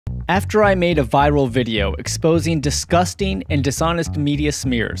After I made a viral video exposing disgusting and dishonest media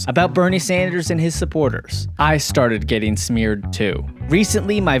smears about Bernie Sanders and his supporters, I started getting smeared too.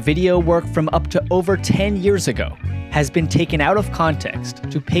 Recently, my video work from up to over 10 years ago has been taken out of context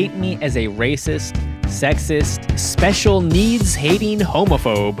to paint me as a racist, sexist, special-needs-hating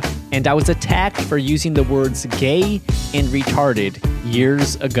homophobe, and I was attacked for using the words gay and retarded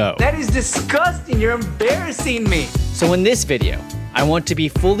years ago. That is disgusting, you're embarrassing me. So in this video, I want to be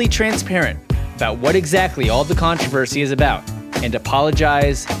fully transparent about what exactly all the controversy is about and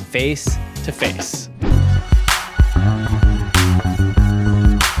apologize face to face.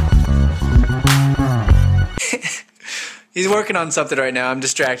 He's working on something right now. I'm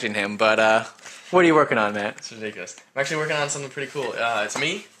distracting him, but what are you working on, Matt? It's ridiculous. I'm actually working on something pretty cool. It's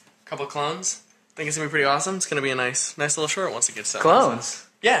me, a couple of clones. I think it's gonna be pretty awesome. It's gonna be a nice little short once it gets done. Clones?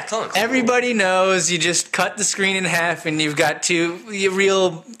 Yeah, clones. Everybody knows you just cut the screen in half and you've got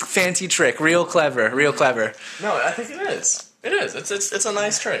real fancy trick, real clever. No, I think it is. It is. It's a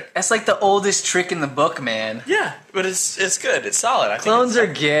nice trick. That's like the oldest trick in the book, man. Yeah, but it's good. It's solid. I think Clones are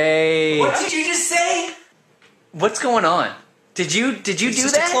gay. What did you just say? What's going on? Did you it's do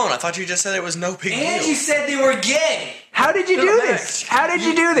just that? a clone. I thought you just said it was no big deal. And you said they were gay. How did you No, do Matt, this? How did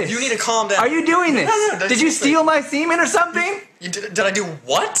you do this? You need to calm down. Are you doing this? No, did you steal my semen or something? Did I do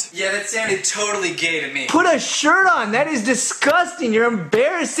what? Yeah, that sounded totally gay to me. Put a shirt on. That is disgusting. You're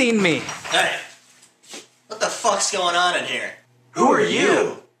embarrassing me. Hey, what the fuck's going on in here? Who are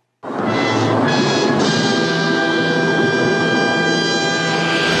you?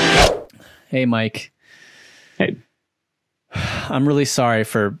 Hey, Mike. Hey. I'm really sorry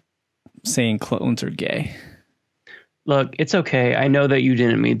for saying clones are gay. Look, it's okay. I know that you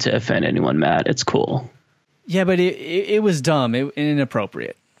didn't mean to offend anyone, Matt. It's cool. Yeah, but it was dumb and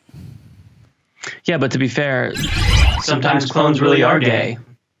inappropriate. Yeah, but to be fair, sometimes clones really are gay.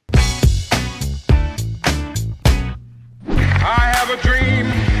 I have a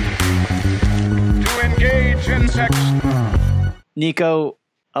dream to engage in sex. Nico,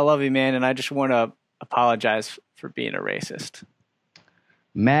 I love you, man, and I just want to apologize for being a racist.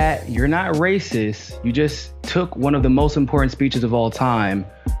 Matt, you're not racist. You just took one of the most important speeches of all time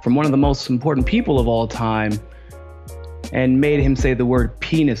from one of the most important people of all time and made him say the word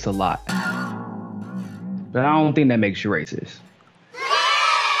penis a lot. But I don't think that makes you racist.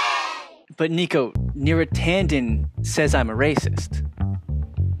 But Nico, Neera Tanden says I'm a racist.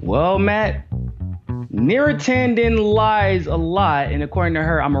 Well, Matt, Neera Tanden lies a lot, and according to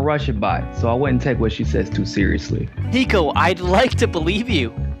her, I'm a Russian bot, so I wouldn't take what she says too seriously. Nico, I'd like to believe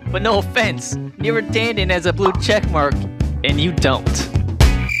you, but no offense, Neera Tanden has a blue check mark, and you don't.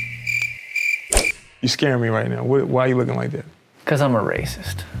 You're scaring me right now. Why are you looking like that? Because I'm a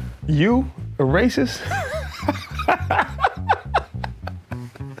racist. You? A racist?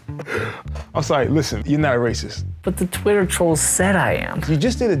 I'm sorry, listen, you're not a racist. But the Twitter trolls said I am. You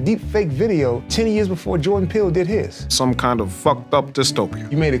just did a deep fake video 10 years before Jordan Peele did his. Some kind of fucked up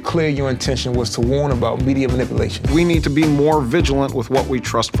dystopia. You made it clear your intention was to warn about media manipulation. We need to be more vigilant with what we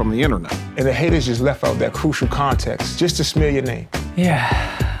trust from the internet. And the haters just left out that crucial context just to smear your name.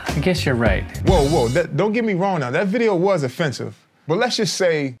 Yeah, I guess you're right. Whoa, don't get me wrong now. That video was offensive. But let's just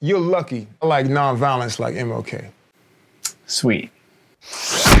say you're lucky, like nonviolence like MLK. Sweet.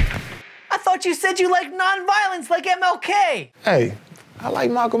 I thought you said you like nonviolence like MLK. Hey, I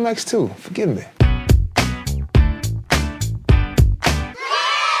like Malcolm X too. Forgive me.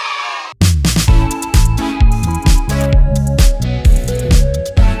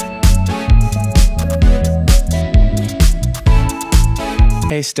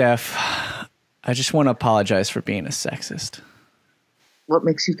 Hey, Steph. I just want to apologize for being a sexist. What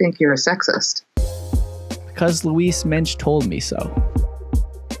makes you think you're a sexist? Because Louise Mensch told me so.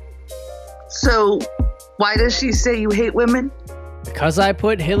 So, why does she say you hate women? Because I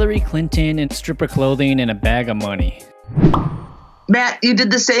put Hillary Clinton in stripper clothing and a bag of money. Matt, you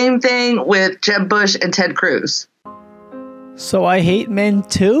did the same thing with Jeb Bush and Ted Cruz. So I hate men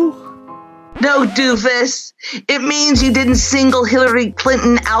too? No, doofus. It means you didn't single Hillary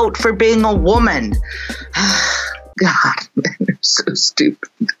Clinton out for being a woman. God, men are so stupid.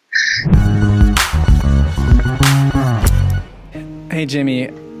 Hey, Jimmy.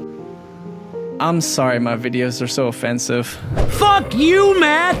 I'm sorry my videos are so offensive. Fuck you,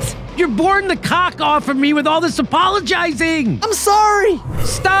 Matt! You're boring the cock off of me with all this apologizing! I'm sorry.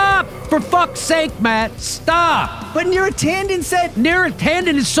 Stop! For fuck's sake, Matt, stop! But Neera Tanden said... Neera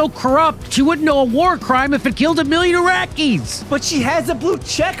Tanden is so corrupt, she wouldn't know a war crime if it killed 1 million Iraqis! But she has a blue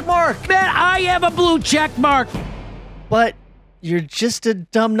check mark. Matt, I have a blue check mark! But you're just a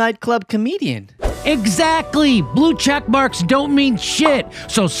dumb nightclub comedian. Exactly. Blue check marks don't mean shit.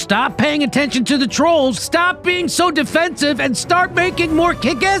 So stop paying attention to the trolls, stop being so defensive, and start making more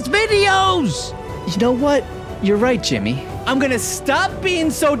kick-ass videos. You know what? You're right, Jimmy. I'm gonna stop being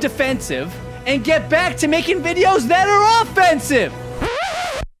so defensive and get back to making videos that are offensive.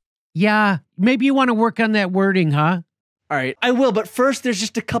 Yeah, maybe you want to work on that wording, huh? All right, I will, but first there's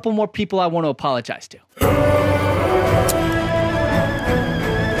just a couple more people I want to apologize to.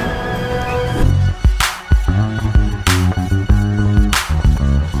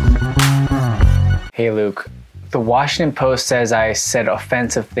 Hey, Luke. The Washington Post says I said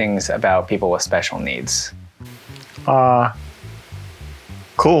offensive things about people with special needs.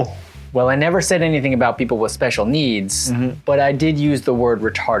 Cool. Well, I never said anything about people with special needs, but I did use the word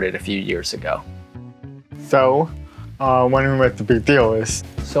retarded a few years ago. So, wondering what the big deal is.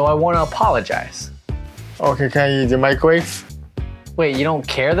 So I want to apologize. Okay, can I use your microwave? Wait, you don't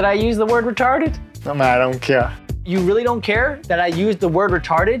care that I used the word retarded? No, man, I don't care. You really don't care that I used the word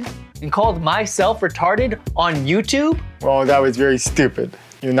retarded and called myself retarded on YouTube? Well, that was very stupid.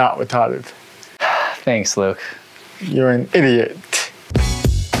 You're not retarded. Thanks, Luke. You're an idiot.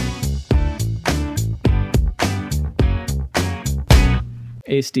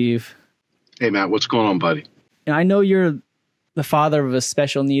 Hey, Steve. Hey, Matt, what's going on, buddy? I know you're the father of a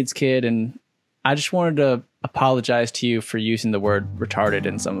special needs kid, and I just wanted to apologize to you for using the word retarded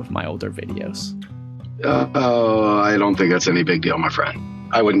in some of my older videos. I don't think that's any big deal, my friend.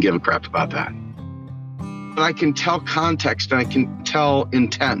 I wouldn't give a crap about that. But I can tell context and I can tell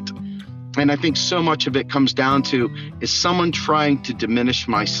intent. And I think so much of it comes down to, is someone trying to diminish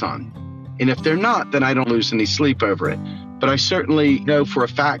my son? And if they're not, then I don't lose any sleep over it. But I certainly know for a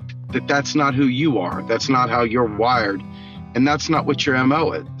fact that that's not who you are. That's not how you're wired. And that's not what your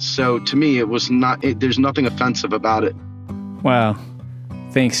MO is. So to me, it was not, there's nothing offensive about it. Wow.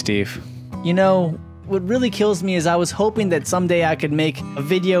 Thanks, Steve. You know, what really kills me is I was hoping that someday I could make a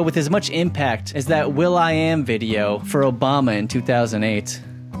video with as much impact as that Will.I.Am video for Obama in 2008.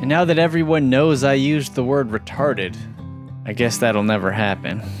 And now that everyone knows I used the word retarded, I guess that'll never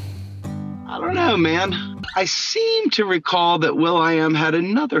happen. I don't know, man. I seem to recall that Will.I.Am had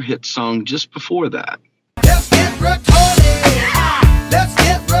another hit song just before that. Let's get retarded. Let's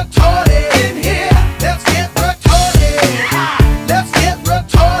get retarded in here. Let's get retarded. Let's get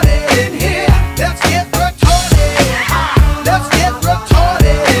retarded in here. Let's get retarded. Let's get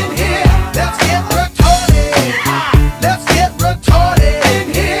retarded in here. Let's get retarded. Let's get retarded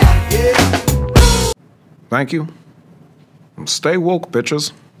in here. Yeah. Thank you. Stay woke,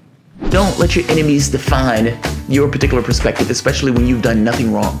 bitches. Don't let your enemies define your particular perspective, especially when you've done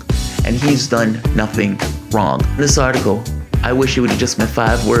nothing wrong. And he's done nothing wrong. In this article, I wish it would have just meant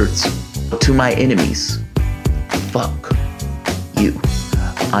 5 words. To my enemies, fuck you.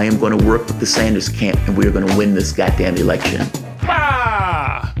 I am going to work with the Sanders camp and we're going to win this goddamn election.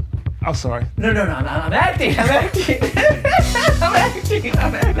 Ah! I'm sorry. No, I'm acting. I'm acting. I'm acting.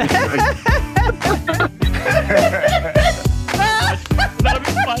 That'll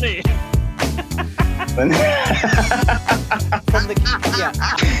be funny. From the,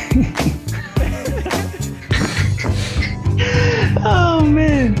 Oh,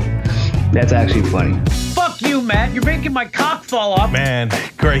 man. That's actually funny. Fuck you, Matt. You're making my cock fall off. Man,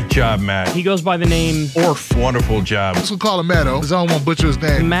 great job, Matt. He goes by the name Orf. Wonderful job. We'll call him Matto, because I don't want to butcher his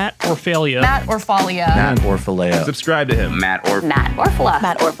name. Matt Orfalea. Matt Orfalea. Matt Orfalea. Subscribe to him. Matt Orfala.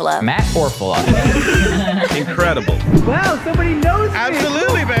 Matt Orfala. Matt Orfala. Incredible. Wow, somebody knows me.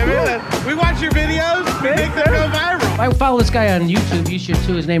 Absolutely, baby. We watch your videos. We make them go viral. I follow this guy on YouTube. You should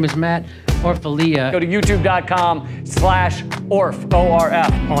too. His name is Matt Orfalea. Go to youtube.com/Orf,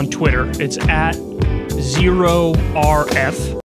 O-R-F. On Twitter, it's at 0RF.